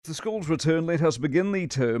The schools return. Let us begin the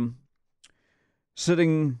term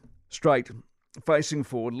sitting straight, facing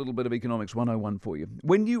forward. A little bit of Economics 101 for you.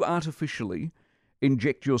 When you artificially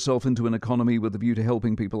inject yourself into an economy with a view to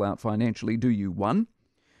helping people out financially, do you, 1,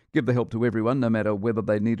 give the help to everyone, no matter whether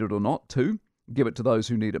they need it or not? 2, give it to those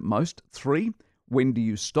who need it most? 3, when do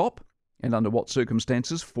you stop, and under what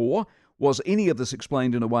circumstances? 4, was any of this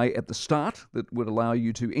explained in a way at the start that would allow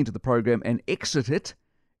you to enter the program and exit it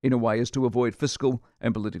in a way as to avoid fiscal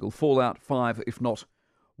and political fallout? 5, if not,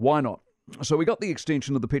 why not? So we got the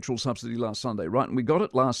extension of the petrol subsidy last Sunday, right? And we got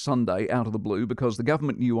it last Sunday out of the blue because the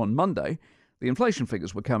government knew on Monday the inflation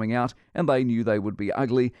figures were coming out and they knew they would be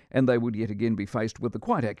ugly and they would yet again be faced with the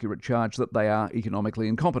quite accurate charge that they are economically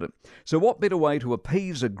incompetent. So what better way to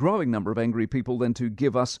appease a growing number of angry people than to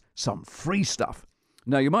give us some free stuff?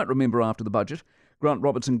 Now, you might remember after the budget, Grant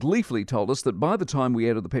Robertson gleefully told us that by the time we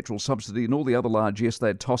added the petrol subsidy and all the other largesse they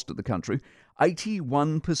had tossed at the country,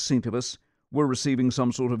 81% of us were receiving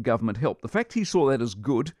some sort of government help. The fact he saw that as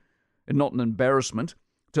good and not an embarrassment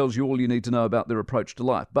tells you all you need to know about their approach to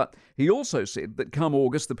life. But he also said that come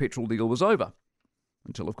August, the petrol deal was over.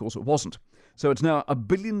 Until, of course, it wasn't. So it's now a $1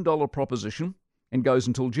 billion proposition and goes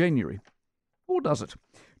until January. Or does it?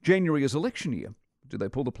 January is election year. Do they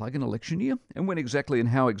pull the plug in election year? And when exactly and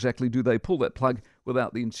how exactly do they pull that plug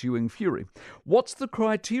without the ensuing fury? What's the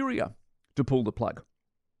criteria to pull the plug?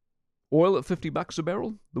 Oil at $50 a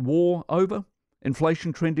barrel? The war over?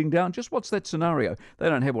 Inflation trending down? Just what's that scenario? They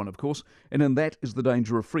don't have one, of course. And then that is the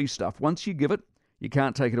danger of free stuff. Once you give it, you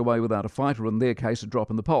can't take it away without a fight, or in their case, a drop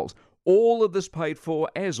in the polls. All of this paid for,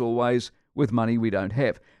 as always, with money we don't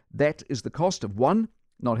have. That is the cost of 1,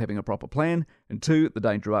 not having a proper plan, and 2, the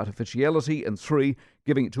danger of artificiality, and 3,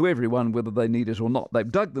 giving it to everyone whether they need it or not.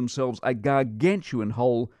 They've dug themselves a gargantuan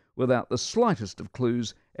hole without the slightest of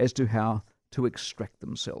clues as to how to extract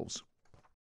themselves.